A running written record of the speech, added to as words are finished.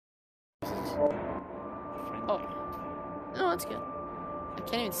Oh. No, that's good. I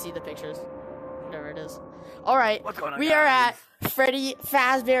can't even see the pictures. Whatever it is. Alright, we are at Freddy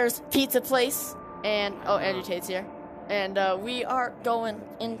Fazbear's Pizza Place. And, oh, Andrew Tate's here. And, we are going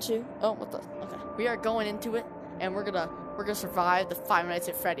into, oh, what the, okay. We are going into it, and we're gonna survive the 5 Nights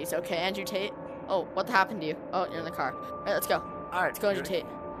at Freddy's. Okay, Andrew Tate. Oh, what happened to you? Oh, you're in the car. Alright, let's go. Alright, let's go, Andrew Tate.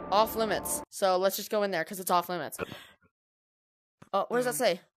 Off limits. So, let's just go in there, because it's off limits. Oh, what does that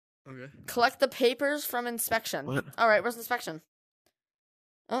say? Okay. Collect the papers from inspection. What? Alright, where's inspection?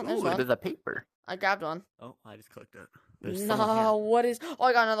 Oh, there's one. There's a paper. I grabbed one. Oh, I just clicked it. No, what is... Oh,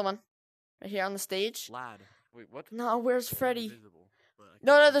 I got another one. Right here on the stage. Lad. Wait, what? No, where's Freddy? Invisible,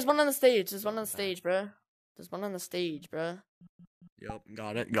 No, there's one on the stage. There's one on the stage, bruh. There's one on the stage, bruh. Yep,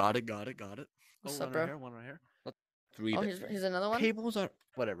 got it. What's oh, up, bro? One right here. Let's read Oh, it. here's another one. Tables are...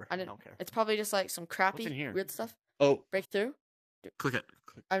 Whatever. I don't care. It's probably just like some crappy, What's in here? weird stuff. Oh. Breakthrough? Click it.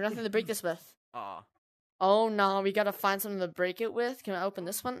 I have nothing to break this with. Aw. Oh, no, we gotta find something to break it with. Can I open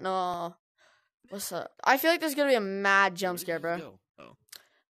this one? No. What's up? I feel like there's gonna be a mad jump scare, bro. Oh.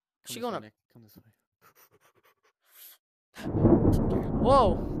 She going up. Come this way.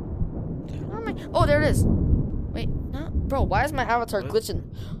 Whoa. Oh, there it is. Wait, no. Bro, why is my avatar glitching?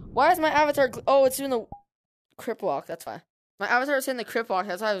 Why is my avatar oh, it's doing the crip walk. That's why. My avatar is in the crip walk.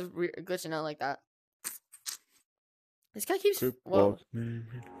 That's why I was glitching out like that. This guy keeps... Crip Whoa. walk, man.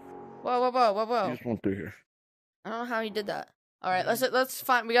 Whoa. You just went through here. I don't know how he did that. Alright, let's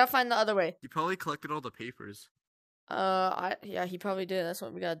find... We gotta find the other way. You probably collected all the papers. Yeah, he probably did. That's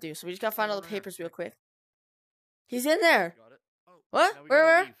what we gotta do. So we just gotta find all the papers real quick. He's in there. Got it. Oh, What?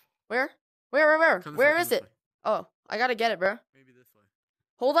 Where? Where is it? Way. Oh, I gotta get it, bro. Maybe this way.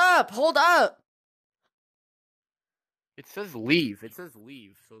 Hold up! It says leave.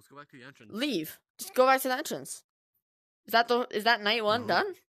 So let's go back to the entrance. Leave. Just go back to the entrance. Is that night one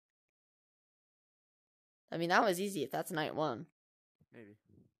done? I mean, that was easy if that's night one. Maybe.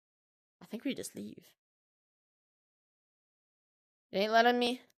 I think we just leave. It ain't letting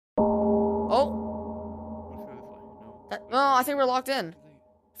me. Oh. Let's go this way. No. No, I think we're locked in.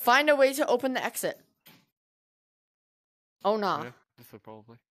 Find a way to open the exit. Oh, nah. Yeah, this way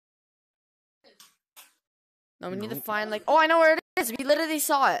probably. No, we need to find, like... Oh, I know where it is! We literally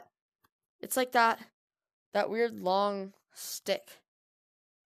saw it! It's like that weird long stick.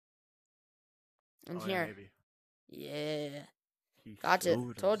 In here. Yeah, maybe. Yeah. He Gotcha.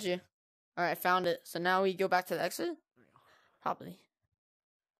 showed Told us. you. Alright, found it. So now we go back to the exit? Probably.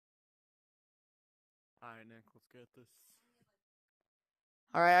 Alright, Nick, let's get this.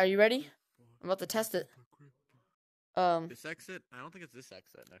 Alright, are you ready? I'm about to test it. This exit? I don't think it's this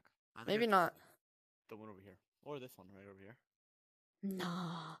exit, Nick. Maybe not. The one over here. Or this one right over here.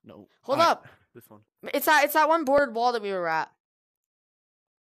 Nah. No. Hold up. This one. It's that one boarded wall that we were at.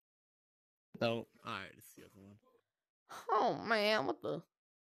 No. Alright, it's the other one. Oh man, what the?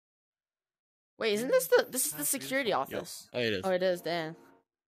 Wait, isn't this is the security office? Yep. Oh, it is. Oh, it is. Damn.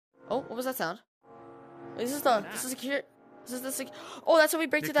 Oh, what was that sound? Wait, this is the security. Oh, that's how we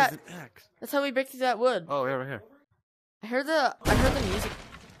break through that. That's how we break through that wood. Oh, yeah, right here. I heard the music.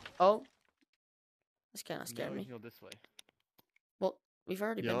 Oh, this kind of scared me. Go this way. Well, we've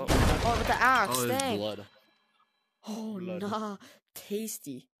already been. Yup. Here. Oh, with the axe. Oh, Dang. blood. Oh, Blood. nah.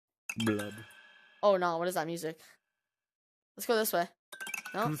 Tasty. Blood. Oh, no. What is that music? Let's go this way.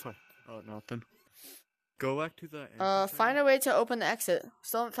 No? Come this way. Oh, nothing. Go back to the... Find a way to open the exit.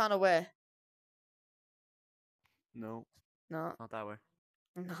 Still haven't found a way. No. No. Not that way.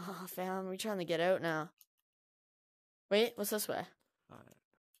 No, fam. We're trying to get out now. Wait, what's this way? Alright.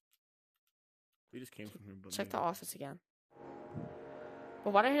 We just came from here, but... Check the office again.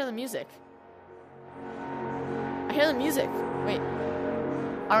 But why do I hear the music? I hear the music. Wait.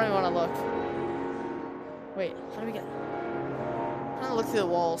 I don't even want to look. Wait, how do we get... I'm trying to look through the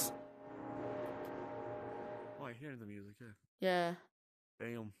walls. Oh, I hear the music, yeah. Yeah.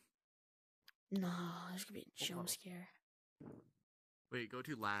 Bam. No, there's gonna be a jump scare. Wait, go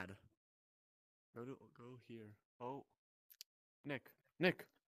to lad. Go here. Oh. Nick.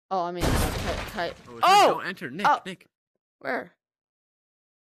 Oh, I mean, kite. Oh! Don't enter. Nick. Where?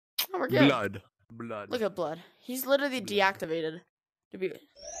 Oh, we're good. Blood. Look at blood. He's literally deactivated. To be... Click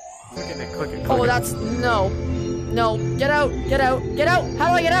it, Nick. Click it. Oh, that's... No. No. Get out. How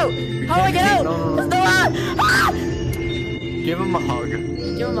do I get out? No. Ah! Give him a hug.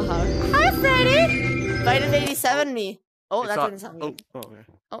 Give him a hug. Hi, Freddy! Vitamin 87 me. Oh, that didn't sound good. Oh, okay.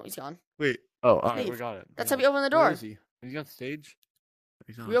 Oh, he's gone. Wait. Oh, alright, Leave. we got it. That's how we open the door. Where is he? Is he on stage?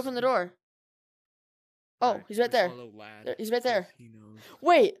 We open the door. Oh, he's right there. He's right there. He knows.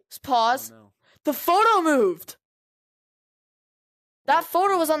 Wait, pause. Oh, no. The photo moved. That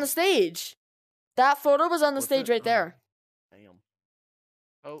photo was on the stage. That photo was on the stage right there. Damn.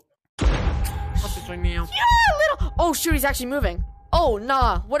 Oh. What's this thing now? Yeah, little. Oh shoot, he's actually moving. Oh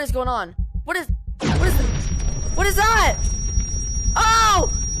nah, what is going on? What is that?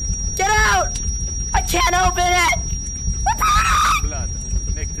 Oh, get out! I can't open it. What's going on? Blood.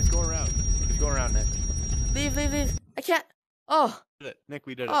 Nick, just go around. Just go around, Nick. Leave. I can't. Oh. Nick,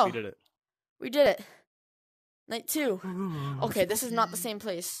 we did it. Oh. We did it. Night 2. Okay, this is not the same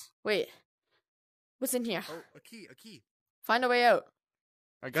place. Wait. What's in here? Oh, a key. Find a way out.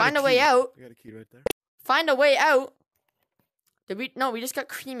 Find a way out. I got a key right there. Find a way out. Did we? No, we just got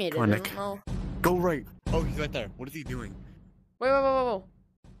cremated. Come on, Nick. I don't know. Go right. Oh, he's right there. What is he doing? Wait.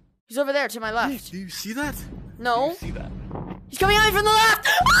 He's over there to my left. Nick, do you see that? No. Do you see that? He's coming at me from the left.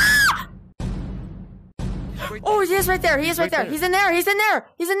 Ah! Oh, he is right there. He's in there. He's in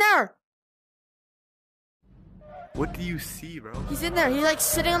there. What do you see, bro? He's in there. He's like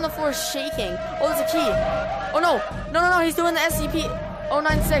sitting on the floor shaking. Oh, there's a key. Oh no. He's doing the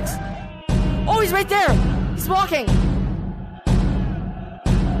SCP-096. Oh, he's right there. He's walking.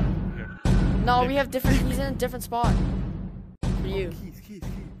 No, we have different. He's in a different spot. For you. Keys.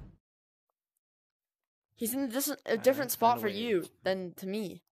 He's in a different spot for you than to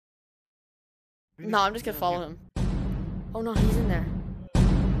me. No, I'm just gonna follow him. Oh no, he's in there.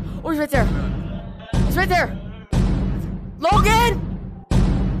 Oh, he's right there. Logan!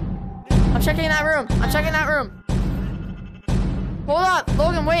 I'm checking that room. Hold up,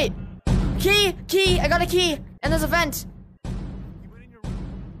 Logan, wait. Key, I got a key. And there's a vent. He went in your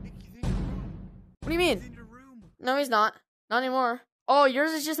room. Nick, he's in your room. What do you mean? He's in your room. No, he's not. Not anymore. Oh,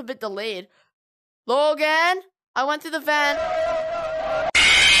 yours is just a bit delayed. Logan! I went through the vent.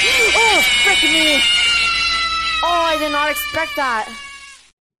 Oh, frick me! Oh, I did not expect that.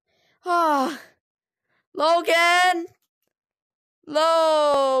 Oh. Logan!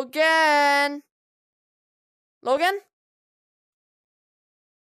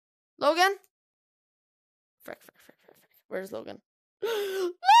 Frick. Where's Logan?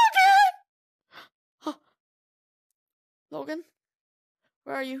 Logan?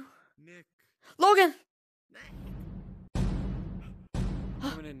 Where are you? Nick. Logan!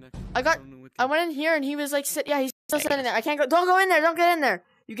 Coming in, Nick. I went in here and he was like he's still sitting there. I can't go. Don't go in there. Don't get in there.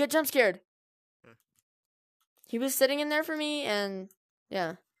 You get jump scared. He was sitting in there for me and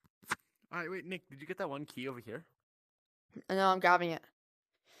yeah. Alright, wait, Nick, did you get that one key over here? No, I'm grabbing it.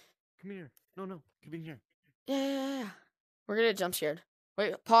 Come here. No, come in here. Yeah. We're gonna get jump scared.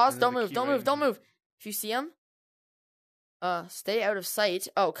 Wait, pause. Don't move. If you see him, stay out of sight.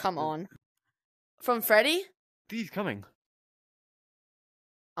 Oh, come on. From Freddy? He's coming.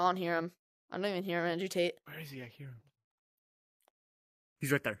 I don't hear him. I don't even hear him agitate. Where is he? I hear him.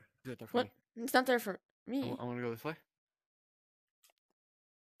 He's right there. For what? me. He's not there for me. I want to go this way.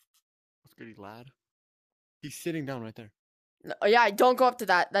 What's goody, lad? He's sitting down right there. No, yeah, don't go up to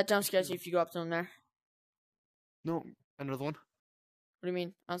that. That jump scares you if you go up to him there. No, another one. What do you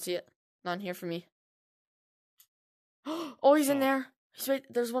mean? I don't see it. Not in here for me. Oh, he's in there. He's right.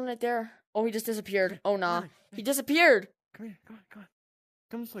 There's one right there. Oh, he just disappeared. Oh, nah. He disappeared. Come here.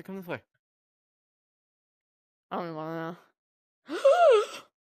 Come this way. I don't even want to know.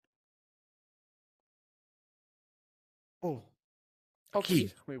 Oh.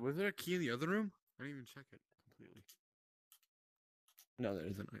 Key. Wait, was there a key in the other room? I didn't even check it completely. No, there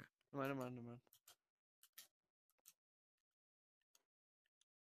isn't. Okay. Never mind.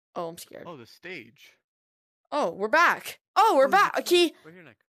 Oh, I'm scared. Oh, the stage. Oh, we're back. We're back. A key. Right here,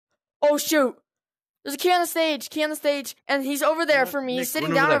 Nick. Oh, shoot. There's a key on the stage. And he's over there for me. Nick, he's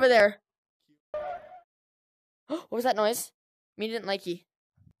sitting down over there. What was that noise? Me didn't like you.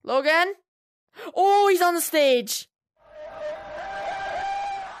 Logan? Oh, he's on the stage.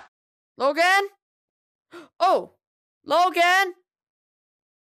 Logan? Oh,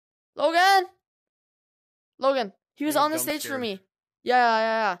 Logan? He was on the stage for me.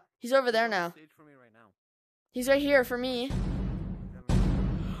 Yeah. He's over there now. He's right here for me.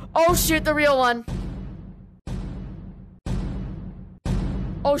 Oh, shoot, the real one.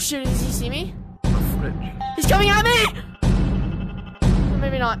 Oh, shoot, does he see me? He's coming at me! Or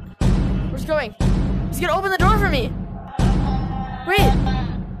maybe not. Where's he going? He's gonna open the door for me. Wait.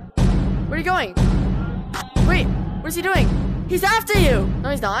 Where are you going? Wait, what is he doing? He's after you! No,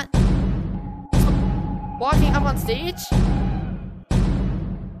 he's not. He's walking up on stage?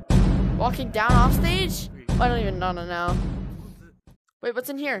 Walking down off stage? I don't even know. Wait, what's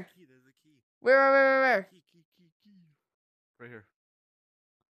in here? Where? Right here.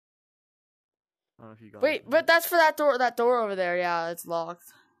 I don't know if you got Wait, it. but that's for that door over there. Yeah, it's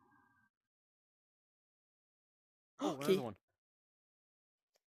locked. Oh, another one.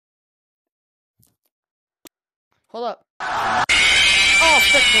 Hold up. Oh,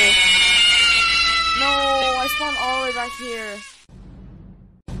 frick me. No, I spawned all the way back here.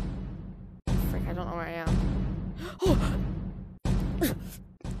 Frick, I don't know where I am.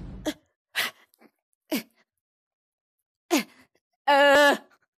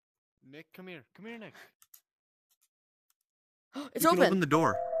 Nick, come here. Come here, Nick. It's you open. Can open the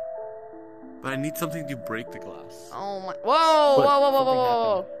door. But I need something to break the glass. Oh my. Whoa, whoa, whoa, whoa, whoa,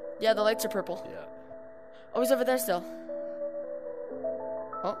 whoa. Yeah, the lights are purple. Yeah. Oh, he's over there still.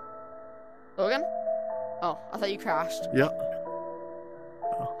 Oh. Logan? Oh, I thought you crashed. Yeah.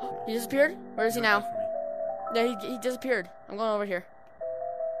 He disappeared? Where is he now? Yeah, he disappeared. I'm going over here.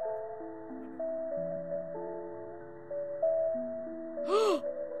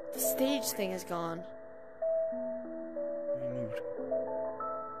 The stage thing is gone. He moved.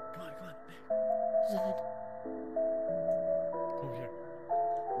 Come on, come on. There's nothing. Come over here.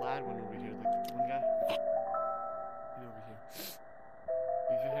 Lad went over here. The one guy. He's over here.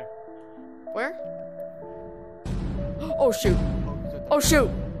 He's right here. Where? Oh shoot. Oh shoot.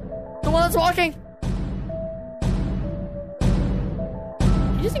 The one that's walking.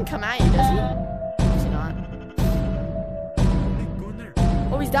 He doesn't come at you, does he? Does he not? Hey, go in there.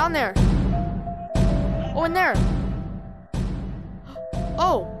 Oh, he's down there. Oh, in there.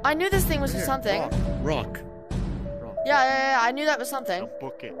 Oh, I knew this thing was for something. Rock. Yeah, I knew that was something. Now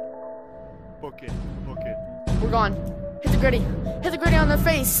book it. Book it. Book it. We're gone. Hit the gritty. Hit the gritty on their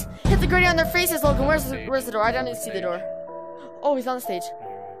face. Hit the gritty on their faces, Logan. Where's the door? I don't need to see the door. Oh, he's on the stage.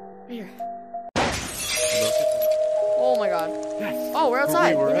 Right here. Oh my god. Yes. Oh, we're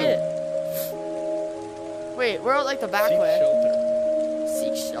outside. We're we made out. it. Wait, we're out like the back way.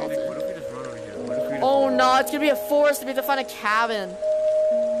 Seek shelter. Hey, Nick, what if we just run over here? What if we just Oh no, it's gonna be a forest. We have to find a cabin.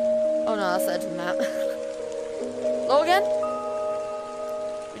 Oh no, that's the edge of the map. Logan?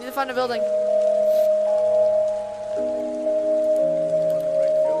 We need to find a building.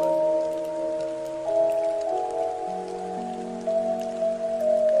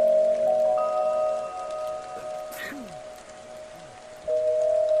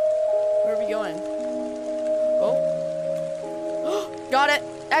 Where are we going? Oh. Got it.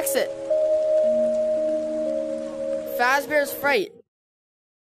 Exit. Fazbear's Fright.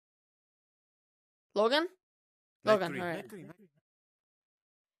 Logan? Logan, alright.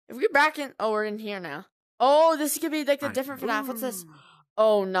 If we get back in... Oh, we're in here now. Oh, this could be like a different FNAF. What's this?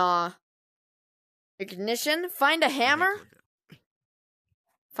 Oh, nah. Ignition? Find a hammer?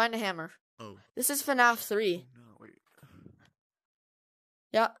 Find a hammer. Oh. This is FNAF 3. No, wait.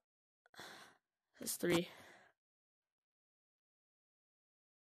 Yeah. This is 3.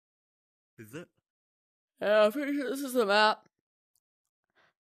 Is it? Yeah, I'm pretty sure this is the map.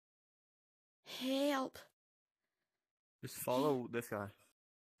 Help. Just follow this guy.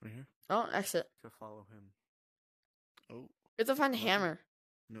 Right here. Oh, exit. Just follow him. Oh. We have to find a hammer.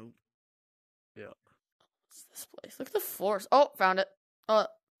 Nope. Yeah. What's this place? Look at the forest. Oh, found it. Oh,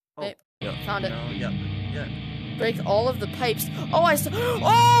 wait. Yeah. Found it. No, yeah. Yeah. Break all of the pipes. Oh, I saw.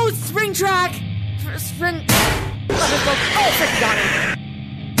 Oh, spring track! Spring. Oh, frick, got him.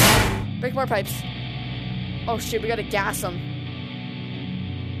 Break more pipes. Oh, shit, we gotta gas him.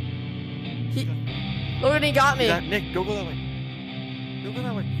 Logan, he got me. Nick, go that way. Go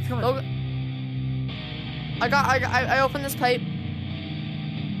that way. He's coming. Logan. I opened this pipe.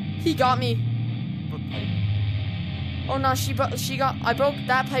 He got me. What pipe? Oh no, I broke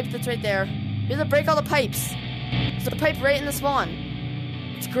that pipe that's right there. We have to break all the pipes. There's a pipe right in the spawn.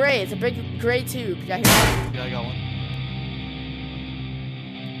 It's gray. It's a big gray tube. Yeah, here. Yeah, I got one.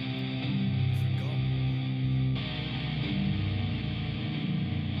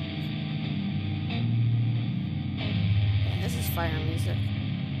 Man, this is fire music.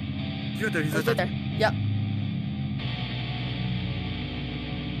 He's right there. He's Right right there. there. Yep.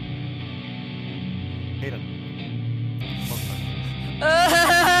 Hate him.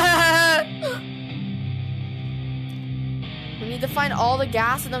 We need to find all the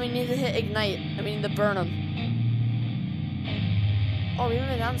gas and then we need to hit ignite. And we need to burn them. Oh, we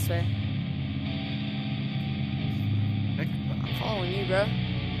went down this way. Nick? I'm following you, bro.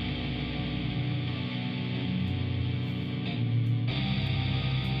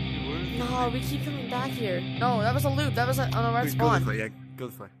 No, we keep coming back here. No, that was a loop. That was on a red spawn. Go this way. Yeah, go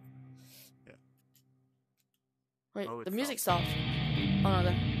this way. Yeah. Wait, Oh, the music stopped. Oh no,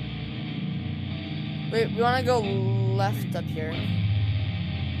 there. Wait, we want to go left up here.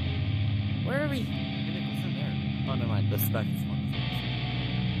 Where are we? Hey, Nick, what's in there? Oh, never mind. The spec is one.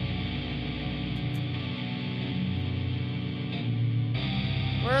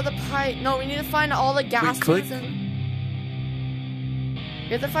 Where are the pipe? No, we need to find all the gas Wait, click. tubes and... We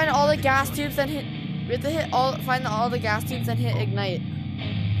have to find all the gas tubes and hit... We We have to hit find all the gas tubes and hit ignite.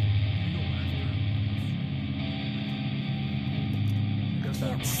 I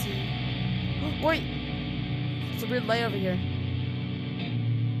can't see. Wait! It's a weird light over here.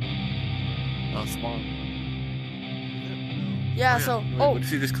 Oh, spawn. Yeah, so... Oh! What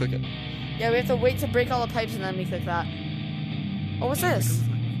if you just click it? Yeah, we have to wait to break all the pipes and then we click that. Oh, what's this?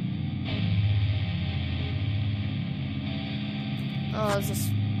 Oh, this is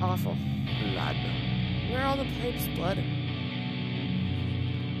awful. Blood. Where are all the pipes? Blood.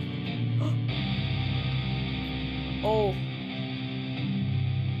 Oh.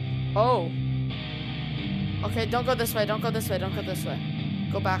 Oh. Okay, don't go this way. Don't go this way. Don't go this way.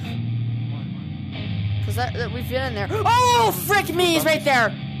 Go back. Cause that we've been in there. Oh, frick me! He's right there.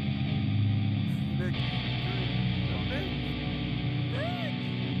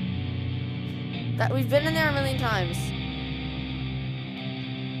 That we've been in there a million times.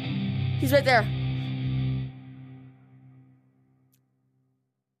 He's right there.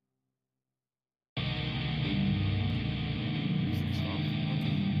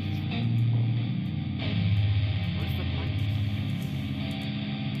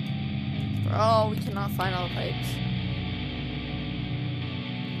 Oh, we cannot find all the pipes.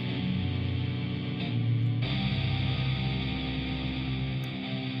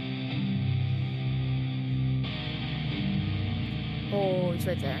 Oh, it's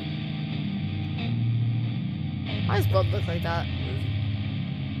right there. Why does blood look like that?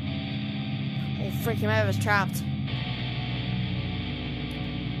 Oh, frick, he might have us trapped.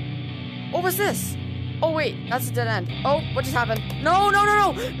 Oh, what's this? Oh, wait, that's a dead end. Oh, what just happened? No, no, no,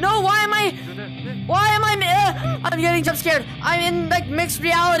 no! No, why am I... I'm getting jump scared. I'm in, like, mixed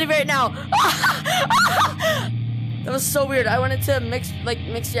reality right now. That was so weird. I went into mixed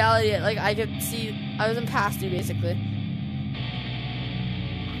reality. Like, I could see... I was in past due, basically.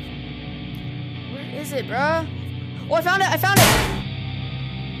 Where is it, bruh? Oh, I found it! I found it!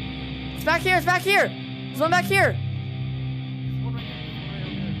 It's back here! It's back here! There's one back here!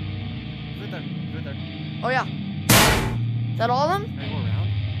 Oh, yeah. Is that all of them? Can I go around?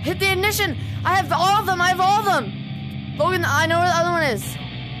 Hit the ignition! I have all of them! I have all of them! Logan, I know where the other one is.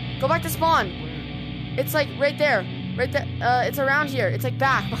 Go back to spawn. Where? It's like right there. Right there. It's around here. It's like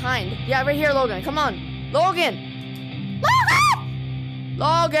back, behind. Yeah, right here, Logan. Come on. Logan! Logan!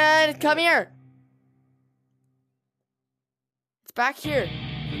 Logan, come here. It's back here.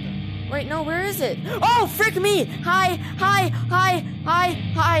 Wait, no, where is it? Oh, frick me! Hi, hi, hi, hi,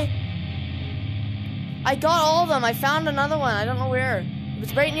 hi. I got all of them. I found another one. I don't know where. It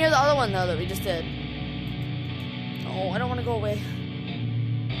was right near the other one, though, that we just did. Oh, I don't want to go away.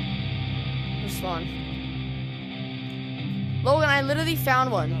 Where's spawn? Logan, I literally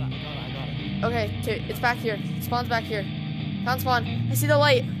found one. I got it. Okay, it's back here. Spawn's back here. Found spawn. I see the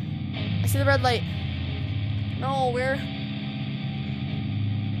light. I see the red light. No, where?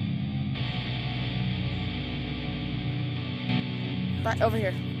 Back over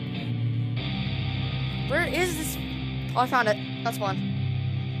here. Where is this? Oh, I found it. That's one.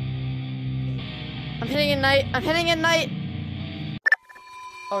 I'm hitting ignite. I'm hitting ignite.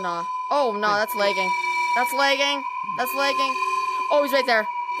 Oh, no. Oh, no, that's lagging. That's lagging. That's lagging. Oh, he's right there.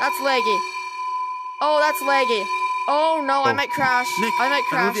 That's laggy. Oh, that's laggy. Oh, no, I might crash. Nick, I might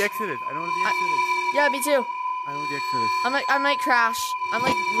crash. I know where the exit is. I know where the exit is. Yeah, me too. I know where the exit is. I might crash. I'm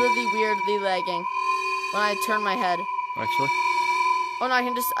like really weirdly lagging when I turn my head. Actually? Oh no, I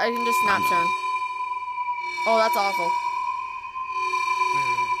can just snap turn. Oh, that's awful.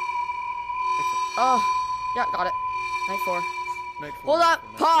 Oh, yeah, got it. Night 4. Hold up,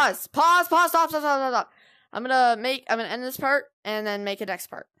 pause, stop. I'm gonna end this part and then make a next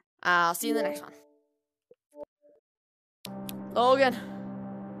part. I'll see you in the next one. Logan.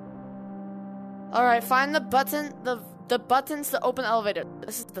 Alright, find the buttons to open the elevator.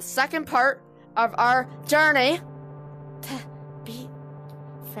 This is the second part of our journey to beat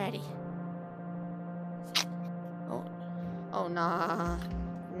Freddy. Oh, nah.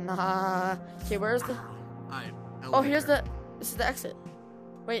 Okay, where's the... Oh, here's the... This is the exit.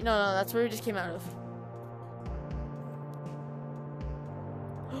 Wait, no, that's where we just came out of.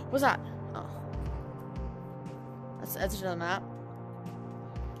 What's that? Oh. That's the edge of the map.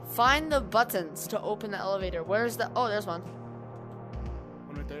 Find the buttons to open the elevator. Where's the... Oh, there's one.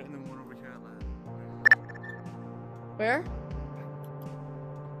 One right there, and then one over here at last. Where?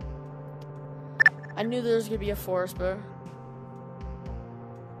 I knew there was gonna be a forest, bro.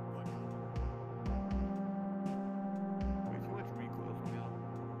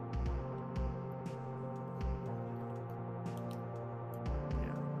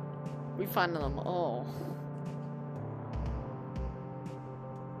 We find them all.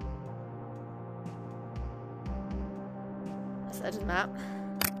 Edge's map.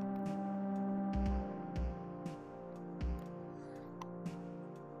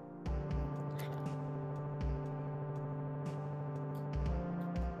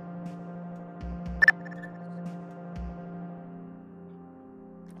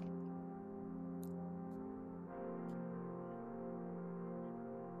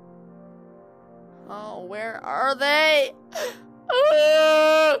 Oh, where are they?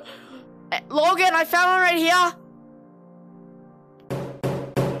 Logan, I found one right here.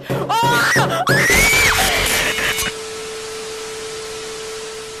 Oh!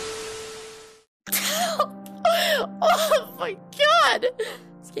 Oh my god!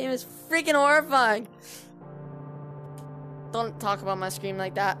 This game is freaking horrifying. Don't talk about my scream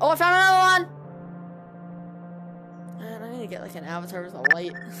like that. Oh, I found another one! Man, I need to get like an avatar with a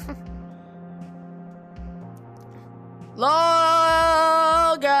light.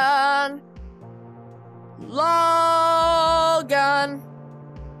 Logan! Logan!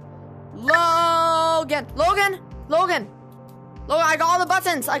 Logan! Logan! Logan! Logan, I got all the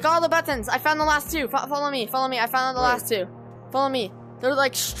buttons! I got all the buttons! I found the last two. Follow me, follow me. I found the last two. Follow me. They're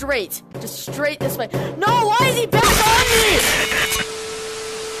like straight. Just straight this way. No! Why is he back on me?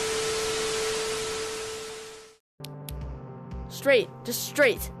 Straight. Just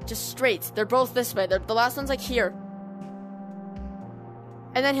straight. Just straight. They're both this way. The last one's like here.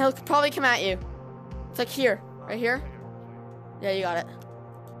 And then he'll probably come at you. It's like here. Right here? Yeah, you got it.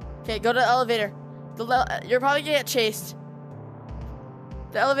 Okay, go to the elevator. You're probably gonna get chased.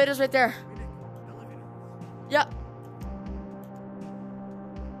 The elevator's right there. Yep.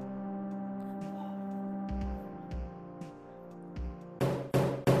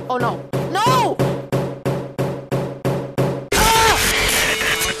 Oh no. No! Ah!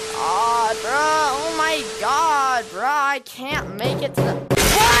 Oh my god, bro. I can't make it to the...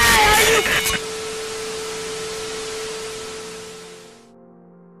 Why are you...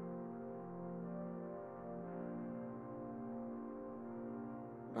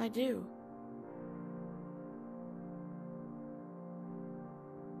 I do.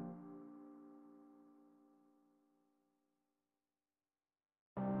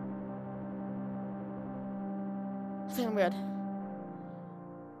 I think I'm good.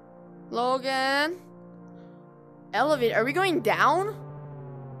 Logan. Elevator. Are we going down?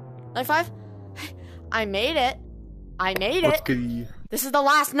 95? I made it. I made it. This is the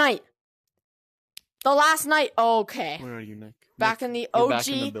last night. The last night. Okay. Where are you, Nick? Back in the OG, back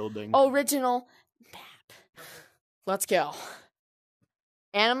in the building. original map. Let's go.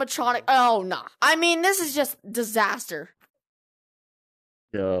 Animatronic. Oh, nah. I mean, this is just disaster.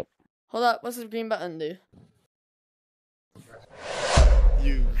 Yup. Hold up. What's the green button do?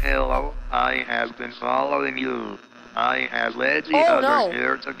 You. Hello, I have been following you. I have led the others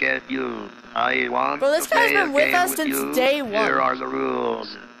here to get you. I want Bro, this to guy's play been a with game us with since you. day one. Here are the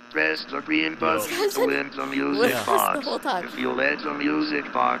rules. Press the green button to win the music box. The whole time. If you let the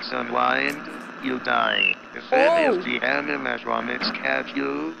music box unwind, you die. If any of the animatronics catch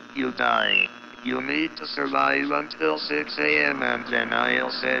you, you die. You need to survive until 6 AM and then I'll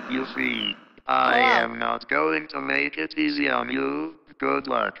set you free. I am not going to make it easy on you. Good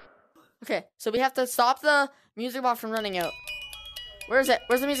luck. Okay, so we have to stop the music box from running out. Where is it?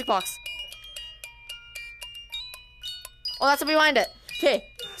 Where's the music box? Oh, that's behind it. Okay,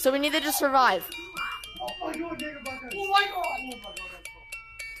 so we need to just survive.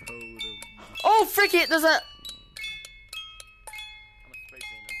 Oh, freak it! There's a...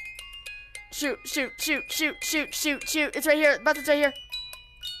 Shoot, shoot, shoot, shoot, shoot, shoot, shoot. It's right here. Button's right here.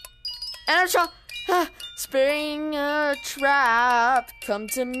 And I'm trying... Spring a trap. Come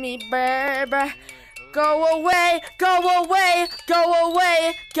to me, baby. Go away, go away, go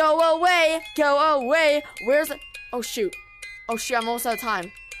away, go away, go away. Where's it? Oh, shoot. Oh, shoot, I'm almost out of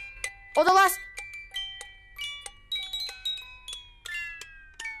time. Oh, the last...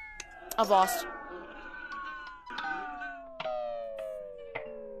 I've lost.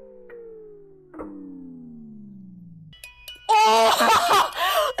 Oh!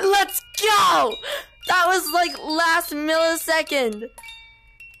 Let's go! That was like last millisecond.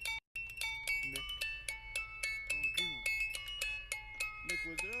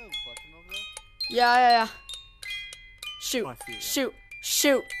 Yeah. Shoot, shoot,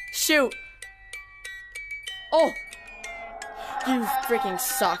 shoot, shoot. Oh! You freaking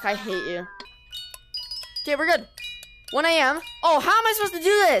suck. I hate you. Okay, we're good. 1 AM. Oh, how am I supposed to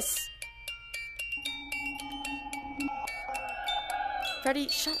do this? Freddy,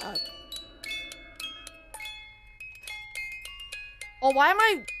 shut up. Oh, why am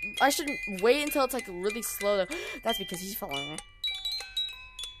I should wait until it's like really slow though. That's because he's following me.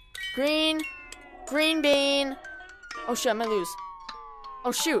 Green bean. Oh shit, I might lose.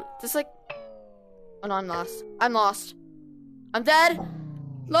 Oh shoot, this like... Oh no, I'm lost. I'm lost. I'm dead.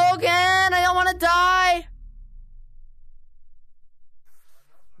 Logan, I don't want to die.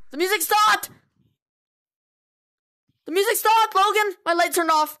 The music stopped. The music stopped, Logan. My light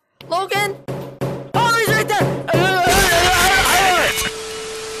turned off. Logan. Oh, he's right there.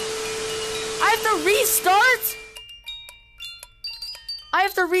 I have to restart. I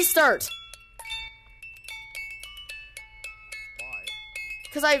have to restart. Why?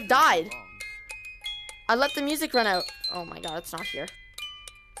 Because I've died. I let the music run out. Oh my god, it's not here.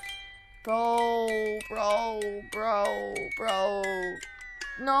 Bro.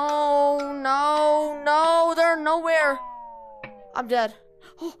 No, they're nowhere. I'm dead.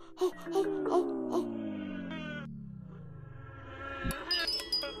 Oh.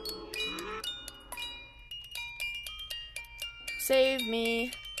 Save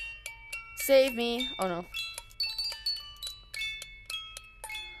me. Save me. Oh no.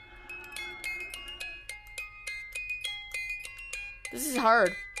 This is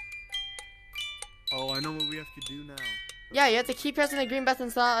hard. Oh, I know what we have to do now. Yeah, you have to keep pressing the green button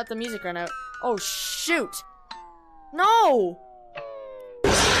so not let the music run out. Oh, shoot! No!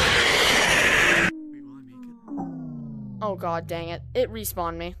 Wait, will I make it? Oh god, dang it. It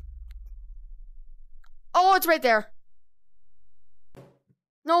respawned me. Oh, it's right there!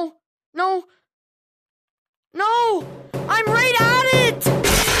 No! I'm right at it!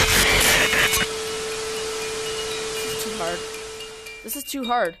 This is too hard. This is too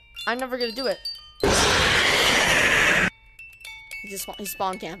hard. I'm never gonna do it. He's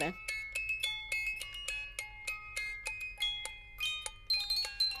spawn camping.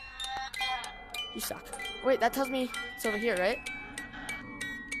 You suck. Wait, that tells me it's over here, right?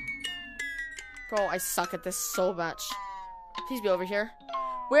 Bro, I suck at this so much. Please be over here.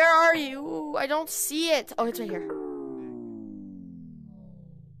 Where are you? I don't see it. Oh, it's right here.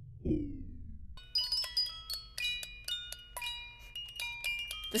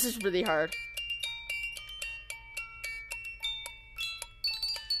 This is really hard.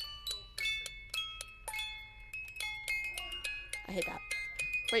 I hate that.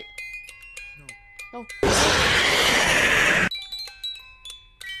 Wait. No.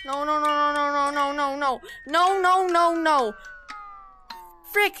 No.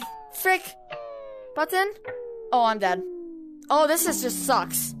 Frick. Button? Oh, I'm dead. Oh, this just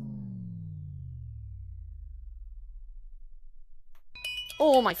sucks.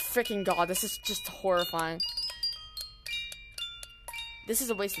 Oh my freaking god, this is just horrifying. This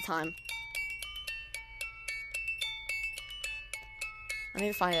is a waste of time. I need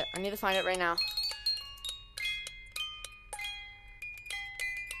to find it. I need to find it right now.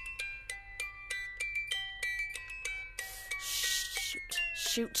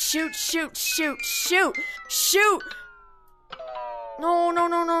 Shoot!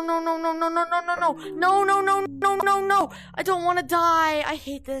 No! I don't want to die. I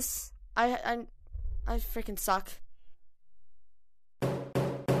hate this. I freaking suck.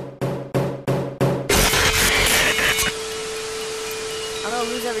 I'm gonna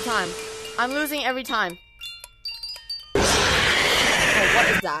lose every time. I'm losing every time. Oh, what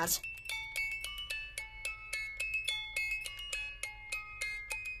is that?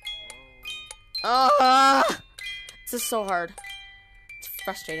 This is so hard. It's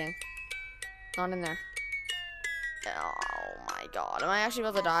frustrating. Not in there. Oh my god. Am I actually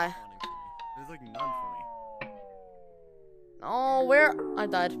about to die? There's like none for me. No, where? I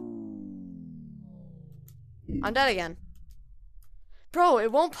died. I'm dead again. Bro,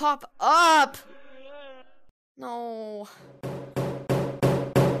 it won't pop up. No.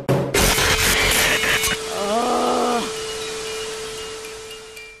 Ugh.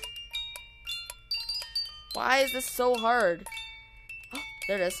 Why is this so hard? Oh,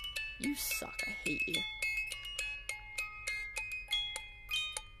 there it is. You suck. I hate you.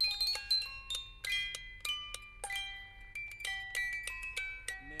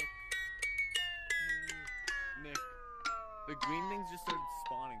 Nick. The green things just started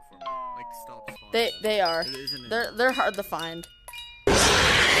spawning for me. Like, stop spawning. They are. They're hard to find. Oh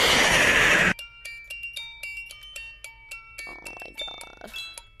my god.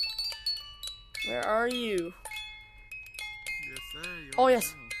 Where are you? Yes, sir. Oh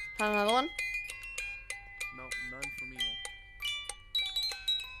yes. Found another one? No, none for me.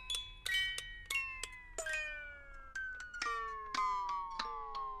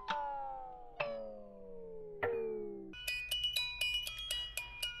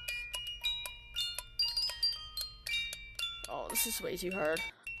 Oh, this is way too hard.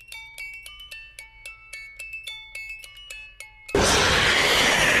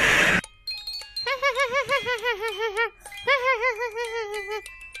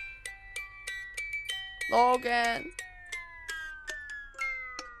 Logan.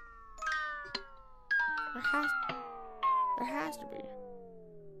 There has to be.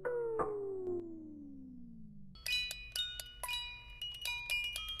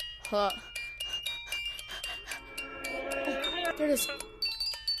 Huh. Oh, there it is.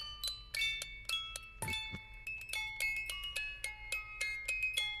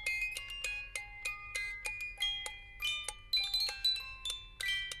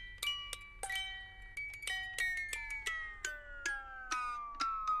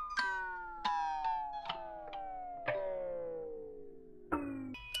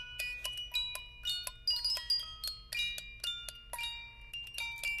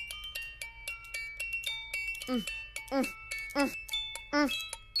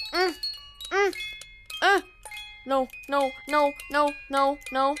 No, no, no, no, no,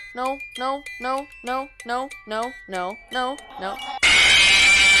 no, no, no, no, no, no, no, no, no, no.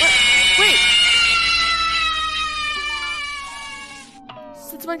 What? Wait!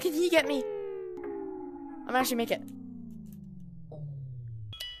 Since when can he get me? I'm gonna actually make it.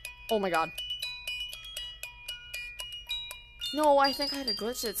 Oh my god. No, I think I had a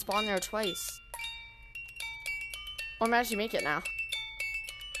glitch that spawned there twice. Oh, I'm gonna actually make it now.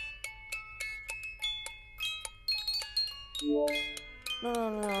 No, no,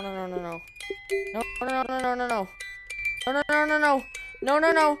 no, no, no, no, no. No, no, no, no, no, no. No, no, no, no, no. No,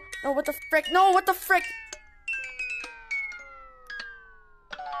 no, no. No, what the frick? No, what the frick?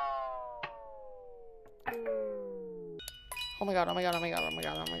 Oh my god, oh my god, oh my god, oh my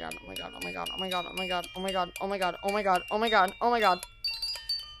god, oh my god, oh my god, oh my god, oh my god, oh my god, oh my god, oh my god, oh my god, oh my god, oh my god.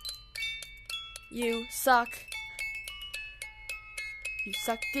 You suck. You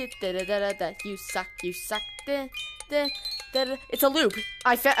suck, da da da da da. You suck, da da da da. It's a loop.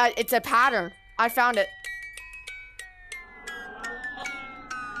 It's a pattern. I found it.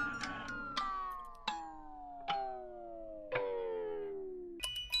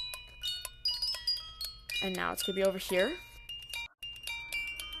 And now it's gonna be over here.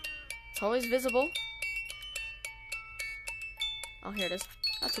 It's always visible. Oh, here it is.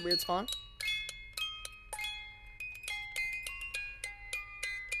 That's a weird spawn.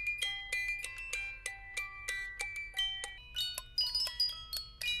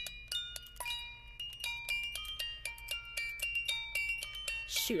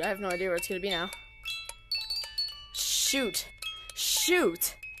 Shoot, I have no idea where it's gonna be now. Shoot.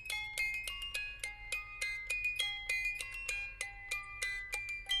 Shoot!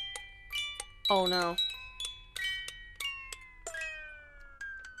 Oh no.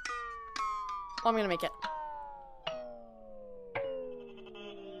 Oh, I'm gonna make it.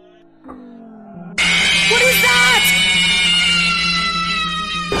 What is that?!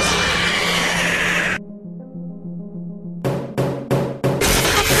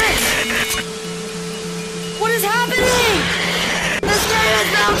 What is happening?! This game is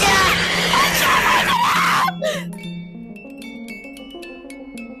broken! I can't make it out!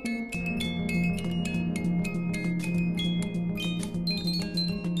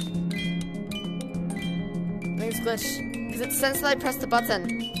 Glitch, because it sensed that I pressed the button.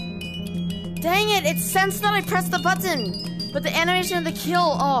 Dang it, it sensed that I pressed the button, but the animation of the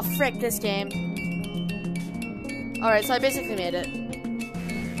kill, oh frick, this game. Alright, so I basically made it.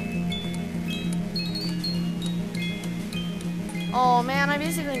 Oh man, I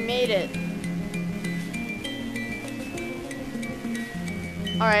basically made it.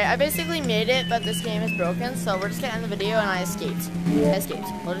 Alright, I basically made it, but this game is broken, so we're just gonna end the video and I escaped.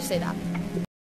 We'll just say that.